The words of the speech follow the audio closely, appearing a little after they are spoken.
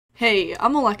Hey,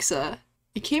 I'm Alexa.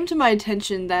 It came to my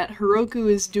attention that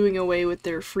Heroku is doing away with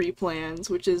their free plans,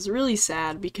 which is really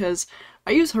sad because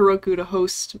I use Heroku to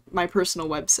host my personal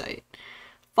website.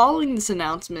 Following this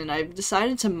announcement, I've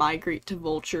decided to migrate to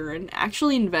Vultr and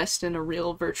actually invest in a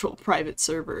real virtual private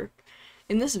server.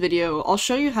 In this video, I'll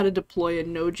show you how to deploy a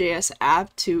Node.js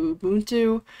app to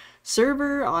Ubuntu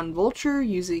server on Vultr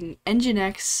using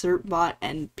Nginx, Certbot,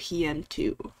 and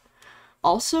PM2.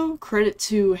 Also, credit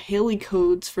to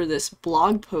HayleyCodes for this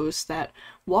blog post that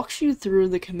walks you through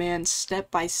the commands step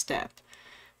by step.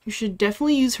 You should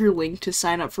definitely use her link to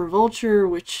sign up for Vultr,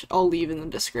 which I'll leave in the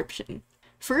description.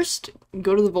 First,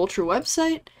 go to the Vultr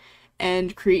website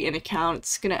and create an account.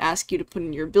 It's going to ask you to put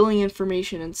in your billing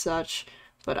information and such,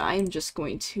 but I'm just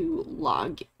going to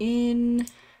log in.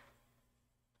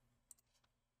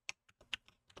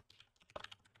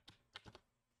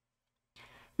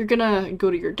 You're gonna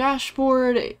go to your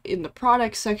dashboard. In the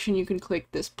products section, you can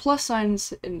click this plus sign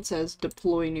and it says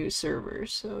deploy new server.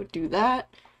 So do that.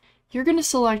 You're gonna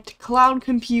select cloud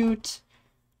compute,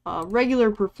 regular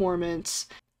performance,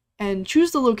 and choose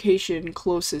the location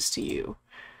closest to you.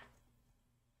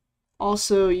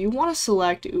 Also, you want to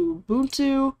select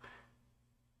Ubuntu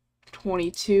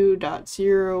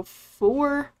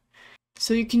 22.04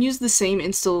 so you can use the same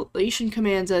installation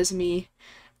commands as me.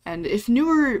 And if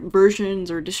newer versions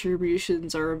or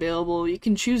distributions are available, you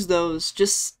can choose those.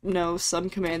 Just know some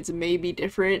commands may be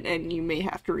different and you may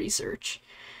have to research.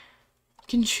 You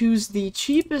can choose the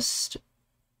cheapest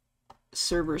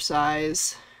server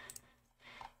size,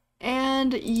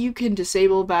 and you can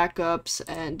disable backups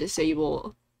and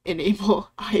enable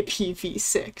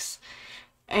IPv6.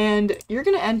 And you're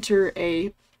going to enter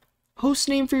a host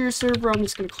name for your server. I'm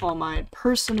just going to call mine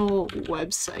personal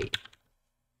website.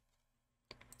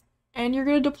 And you're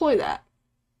going to deploy that.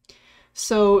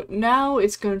 So now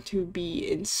it's going to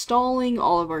be installing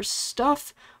all of our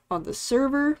stuff on the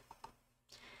server.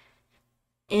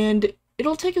 And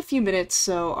it'll take a few minutes,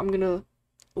 so I'm going to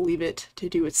leave it to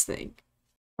do its thing.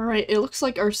 Alright, it looks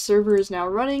like our server is now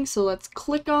running, so let's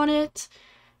click on it.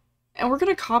 And we're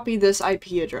going to copy this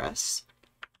IP address.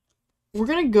 We're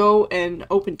going to go and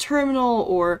open Terminal,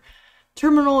 or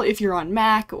Terminal if you're on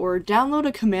Mac, or download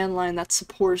a command line that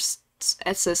supports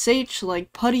SSH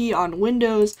like PuTTY on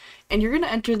Windows, and you're going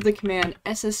to enter the command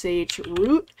SSH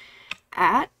root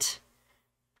at,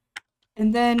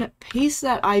 and then paste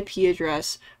that IP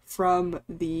address from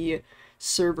the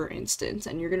server instance,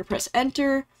 and you're going to press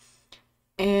enter,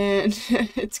 and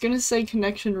it's going to say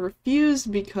connection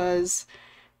refused because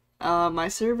my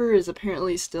server is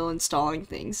apparently still installing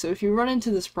things. So if you run into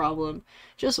this problem,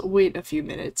 just wait a few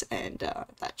minutes and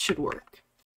that should work.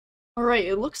 Alright,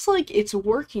 it looks like it's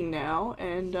working now,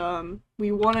 and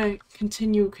we want to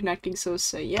continue connecting, so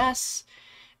say yes.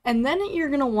 And then you're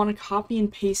going to want to copy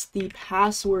and paste the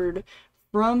password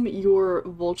from your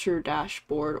Vultr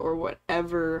dashboard or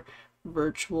whatever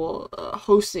virtual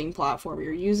hosting platform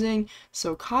you're using.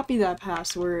 So copy that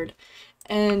password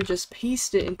and just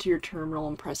paste it into your terminal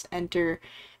and press enter.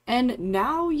 And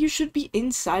now you should be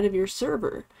inside of your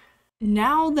server.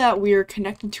 Now that we are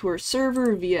connected to our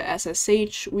server via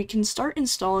SSH, we can start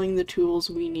installing the tools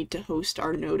we need to host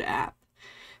our Node app.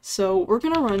 So we're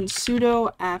going to run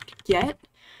sudo apt-get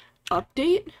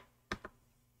update,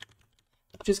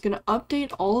 which is going to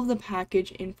update all of the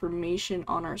package information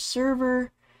on our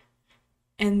server.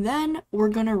 And then we're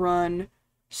going to run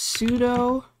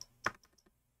sudo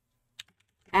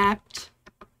apt-get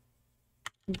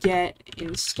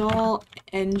install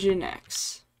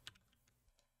Nginx.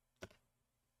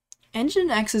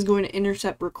 Nginx is going to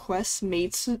intercept requests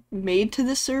made to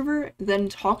this server, then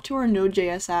talk to our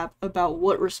Node.js app about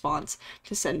what response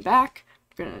to send back.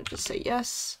 We're going to just say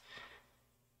yes.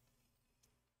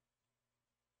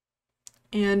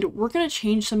 And we're going to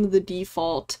change some of the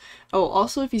default. Oh,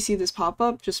 also if you see this pop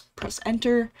up, just press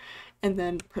enter, and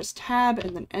then press tab,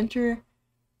 and then enter.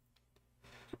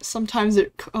 Sometimes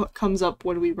it comes up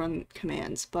when we run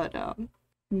commands, but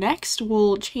next,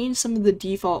 we'll change some of the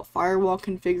default firewall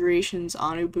configurations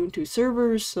on Ubuntu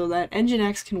servers so that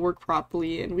Nginx can work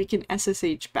properly and we can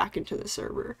SSH back into the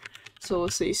server. So we'll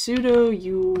say sudo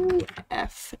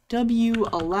ufw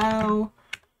allow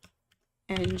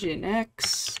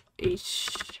Nginx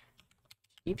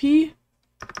HTTP.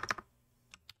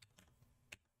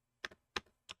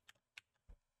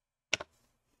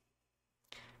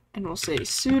 And we'll say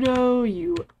sudo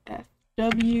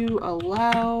ufw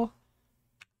allow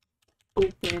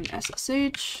open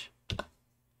SSH,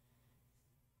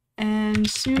 and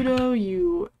sudo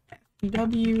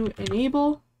ufw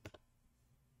enable.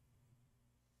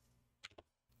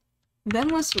 Then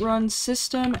let's run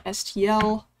system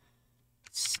stl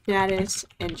status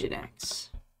nginx.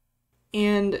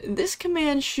 And this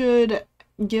command should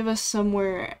give us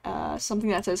somewhere something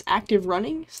that says active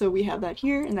running, so we have that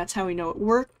here, and that's how we know it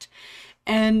worked.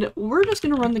 And we're just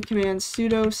going to run the command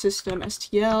sudo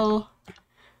systemstl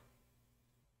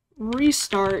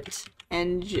restart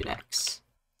nginx.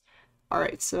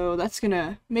 Alright, so that's going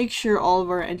to make sure all of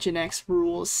our nginx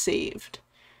rules saved.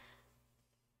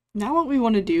 Now what we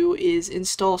want to do is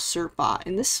install Certbot,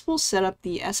 and this will set up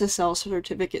the SSL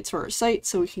certificates for our site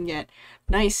so we can get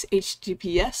nice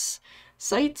HTTPS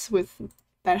sites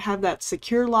that have that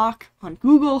secure lock on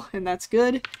Google, and that's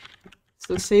good.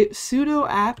 So say sudo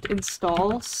apt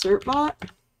install certbot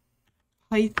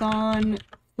python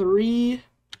 3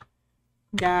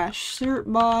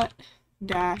 -certbot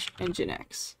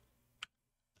 -nginx.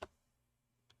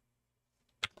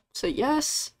 So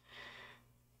yes.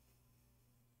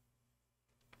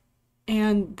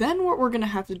 And then what we're going to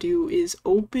have to do is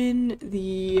open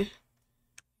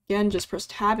again, just press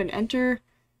tab and enter.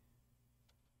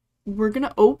 We're going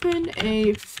to open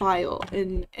a file,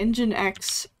 an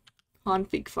nginx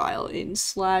config file in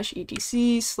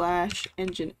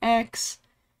 /etc/nginx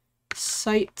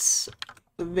sites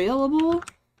available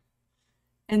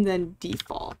and then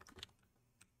default.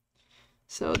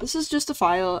 So this is just a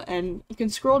file, and you can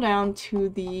scroll down to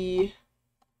the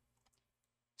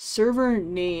server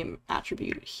name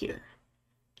attribute here.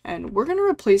 And we're going to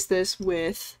replace this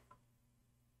with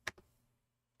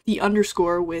the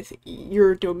underscore with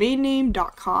your domain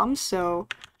name.com. So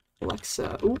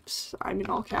Alexa, oops, I'm in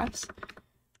all caps,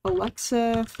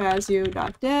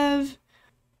 alexafazio.dev,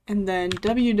 and then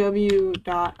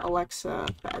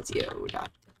www.alexafazio.dev.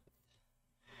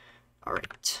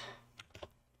 Alright.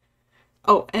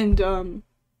 Oh, and,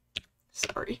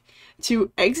 sorry.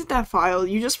 To exit that file,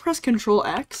 you just press Ctrl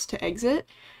X to exit,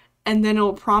 and then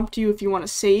it'll prompt you if you want to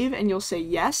save, and you'll say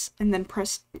yes, and then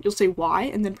you'll say Y,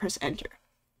 and then press enter.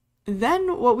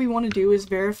 Then what we want to do is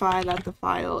verify that the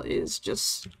file is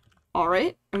just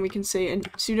alright, and we can say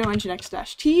sudo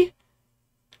nginx-t,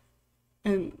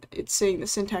 and it's saying the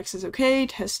syntax is okay,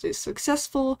 test is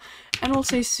successful, and we'll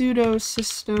say sudo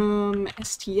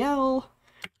systemstl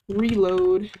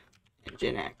reload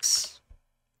nginx.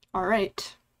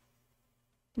 Alright.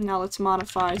 Now let's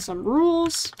modify some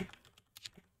rules.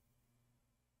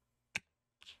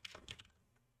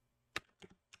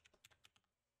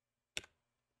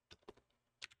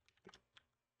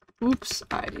 Oops,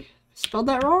 I spelled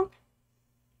that wrong.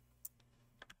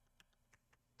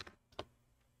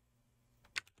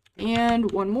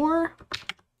 And one more.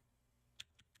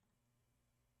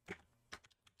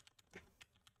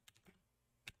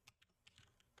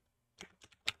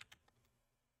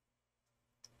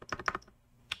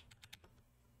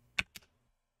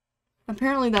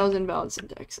 Apparently that was invalid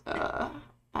syntax. I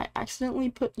accidentally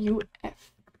put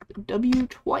UFW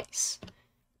twice.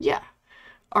 Yeah.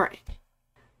 Alright.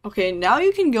 Okay, now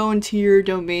you can go into your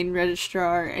domain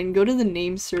registrar and go to the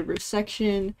name server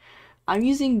section. I'm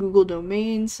using Google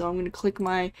Domains, so I'm going to click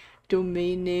my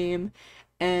domain name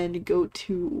and go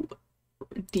to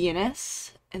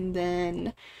DNS, and then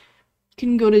you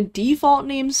can go to default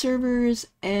name servers,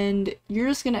 and you're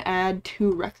just going to add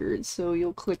 2 records. So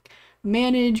you'll click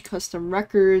manage custom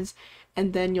records,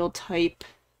 and then you'll type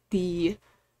the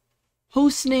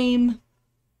host name.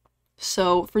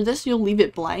 So for this you'll leave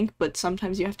it blank, but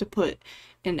sometimes you have to put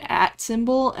an @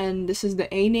 symbol, and this is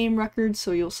the A name record,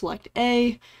 so you'll select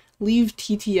A, leave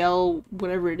TTL,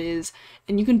 whatever it is,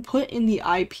 and you can put in the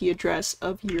IP address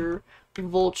of your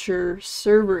Vultr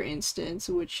server instance,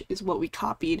 which is what we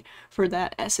copied for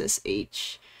that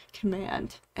SSH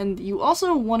command. And you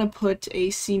also want to put a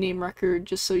CNAME record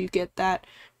just so you get that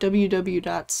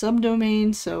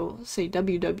www.subdomain, so say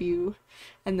www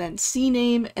and then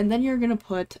CNAME, and then you're going to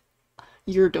put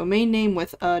your domain name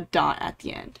with a dot at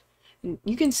the end. And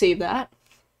you can save that.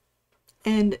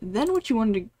 And then what you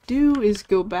want to do is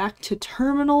go back to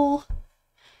terminal,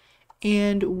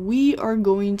 and we are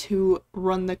going to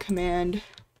run the command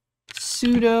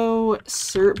sudo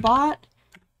certbot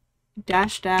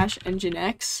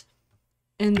 --nginx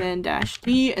and then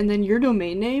 -d and then your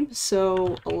domain name,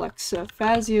 so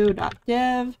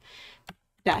alexafazio.dev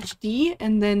 -d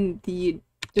and then the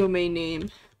domain name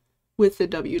with the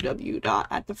www dot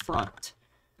at the front.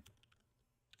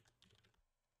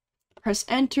 Press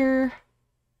enter,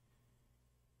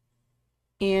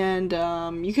 and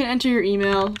you can enter your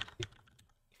email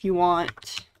if you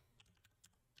want.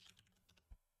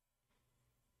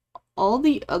 All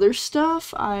the other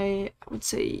stuff, I would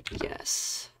say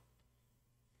yes.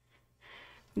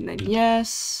 And then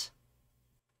yes.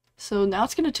 So now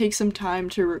it's going to take some time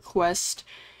to request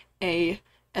a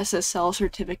SSL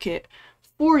certificate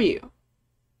for you.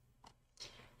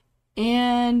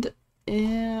 And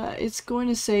it's going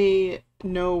to say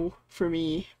no for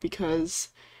me because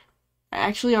I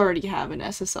actually already have an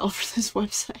SSL for this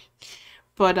website.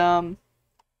 But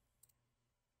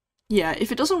yeah,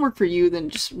 if it doesn't work for you,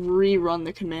 then just rerun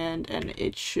the command and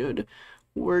it should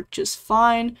work just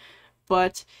fine.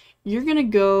 But you're gonna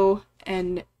go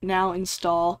and now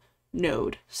install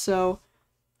Node. So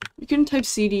you can type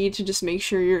cd to just make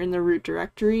sure you're in the root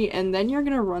directory, and then you're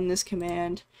gonna run this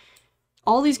command.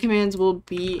 All these commands will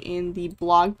be in the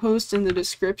blog post in the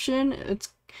description.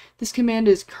 This command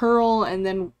is curl, and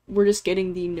then we're just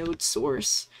getting the node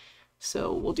source.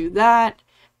 So we'll do that,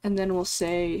 and then we'll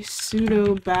say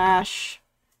sudo bash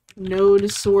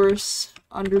node source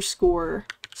underscore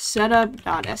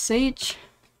setup.sh.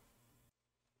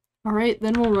 Alright,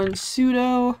 then we'll run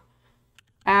sudo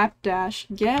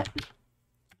apt-get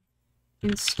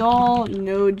install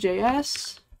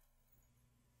Node.js.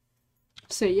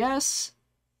 Say yes.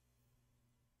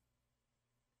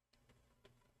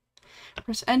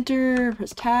 Press enter,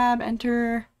 press tab,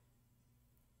 enter.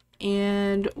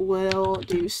 And we'll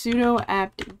do sudo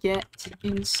apt-get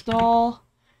install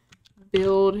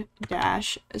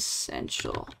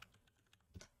build-essential.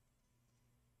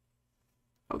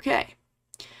 Okay.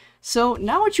 So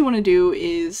now what you want to do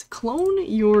is clone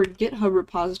your GitHub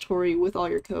repository with all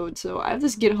your code. So I have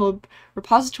this GitHub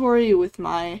repository with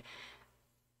my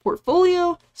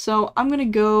portfolio. So I'm going to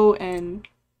go and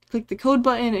click the code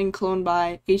button and clone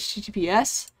by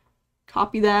HTTPS.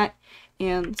 Copy that.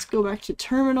 And let's go back to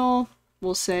terminal.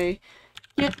 We'll say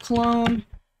git clone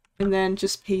and then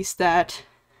just paste that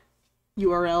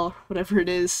URL, whatever it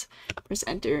is. Press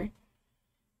enter.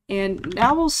 And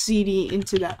now we'll cd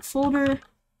into that folder.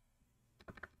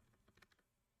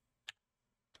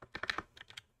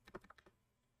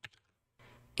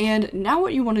 And now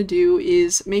what you want to do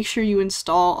is make sure you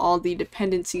install all the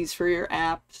dependencies for your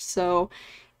app. So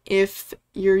if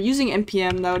you're using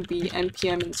npm, that would be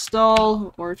npm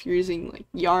install, or if you're using like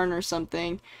yarn or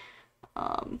something,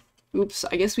 oops,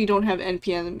 I guess we don't have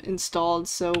npm installed,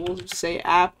 so we'll just say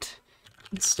apt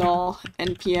install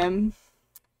npm.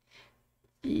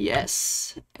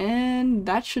 Yes, and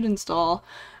that should install.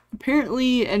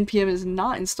 Apparently npm is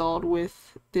not installed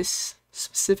with this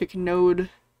specific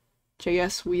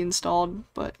Node.js we installed,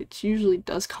 but it usually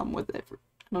does come with it. I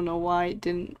don't know why it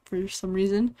didn't for some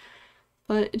reason,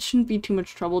 but it shouldn't be too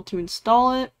much trouble to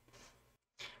install it.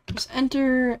 Press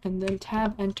enter and then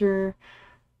tab enter.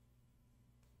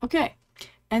 Okay,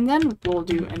 and then we'll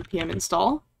do npm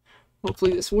install.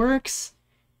 Hopefully this works.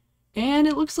 And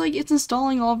it looks like it's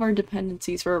installing all of our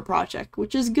dependencies for our project,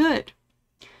 which is good.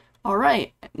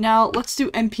 Alright, now let's do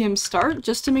npm start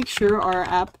just to make sure our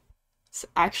app is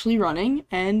actually running,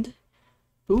 and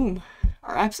boom,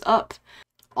 our app's up.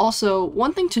 Also,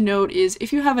 one thing to note is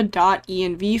if you have a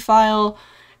 .env file,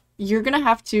 you're gonna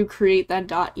have to create that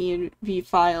 .env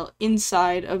file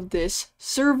inside of this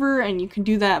server, and you can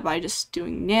do that by just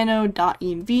doing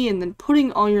nano.env and then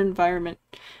putting all your environment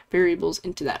variables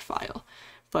into that file.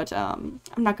 But I'm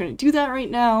not gonna do that right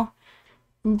now.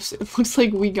 Oops, it looks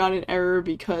like we got an error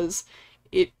because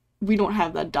we don't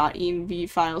have that .env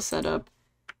file set up,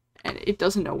 and it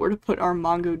doesn't know where to put our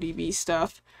MongoDB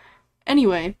stuff.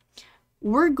 Anyway,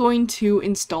 we're going to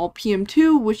install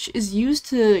PM2, which is used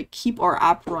to keep our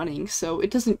app running so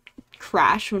it doesn't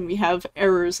crash when we have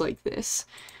errors like this.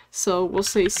 So we'll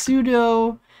say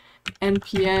sudo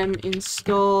npm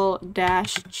install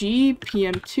 -g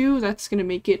PM2. That's going to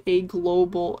make it a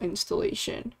global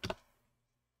installation.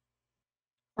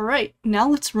 Alright, now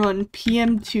let's run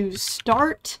PM2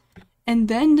 start and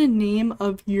then the name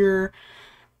of your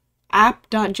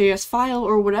app.js file,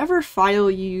 or whatever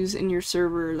file you use in your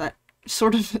server that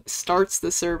sort of starts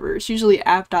the server. It's usually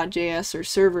app.js or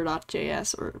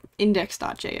server.js or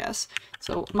index.js.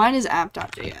 So mine is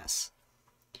app.js.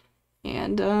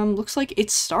 And looks like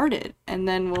it started. And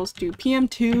then we'll do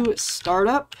PM2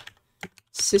 startup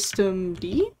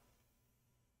systemd.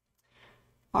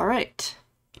 Alright.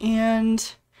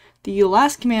 And the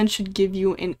last command should give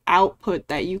you an output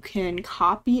that you can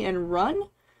copy and run.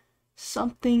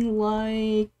 Something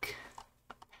like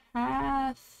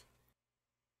path.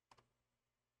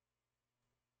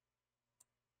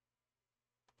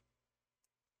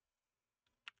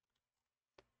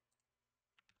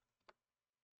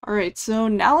 Alright, so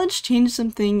now let's change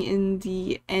something in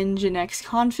the Nginx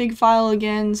config file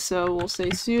again. So we'll say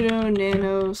sudo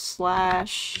nano /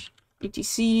 etc /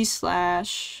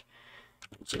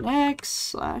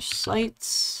 Nginx /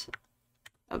 sites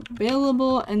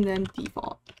available and then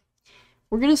default.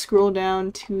 We're going to scroll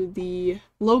down to the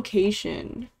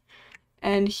location,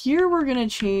 And here we're going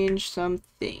to change some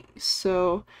things.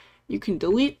 So you can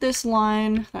delete this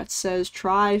line that says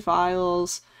try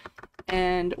files,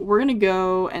 and we're going to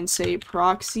go and say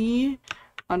proxy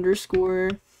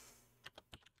underscore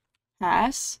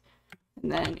pass,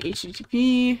 and then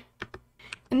HTTP.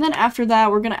 And then after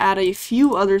that, we're going to add a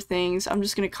few other things. I'm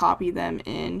just going to copy them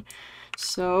in.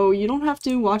 So you don't have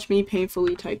to watch me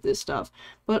painfully type this stuff.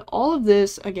 But all of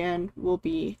this, again, will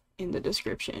be in the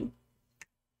description.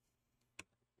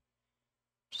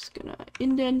 Just going to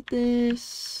indent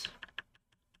this.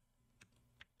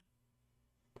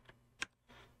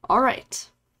 Alright.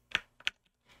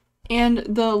 And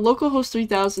the localhost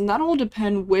 3000, that'll all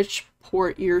depend which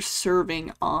port you're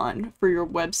serving on for your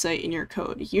website in your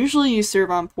code. Usually you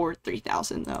serve on port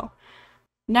 3000 though.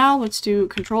 Now let's do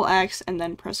Control X and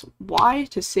then press Y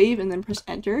to save and then press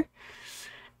enter.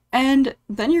 And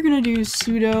then you're going to do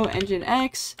sudo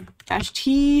nginx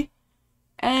 -t,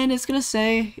 and it's going to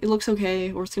say it looks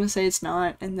okay, or it's going to say it's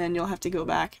not, and then you'll have to go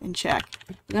back and check.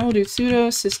 And then we'll do sudo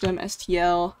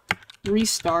systemstl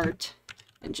restart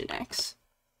nginx.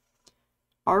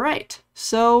 Alright,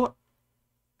 so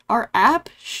our app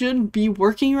should be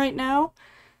working right now.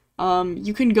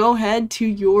 You can go ahead to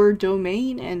your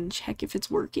domain and check if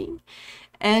it's working.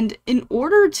 And in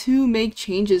order to make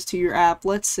changes to your app,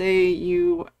 let's say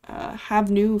you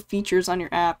have new features on your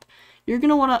app, you're going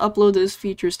to want to upload those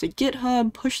features to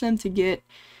GitHub, push them to Git,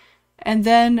 and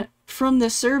then from the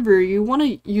server, you want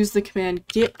to use the command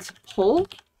git pull,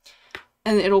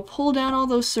 and it'll pull down all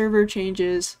those server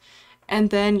changes. And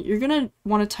then you're going to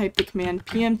want to type the command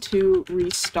pm2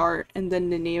 restart and then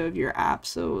the name of your app.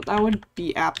 So that would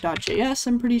be app.js,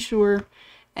 I'm pretty sure.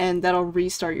 And that'll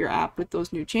restart your app with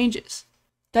those new changes.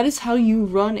 That is how you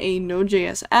run a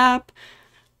Node.js app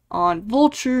on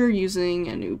Vultr using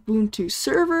an Ubuntu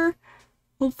server.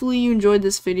 Hopefully you enjoyed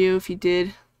this video. If you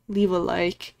did, leave a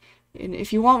like. And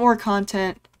if you want more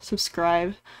content,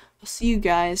 subscribe. I'll see you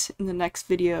guys in the next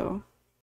video.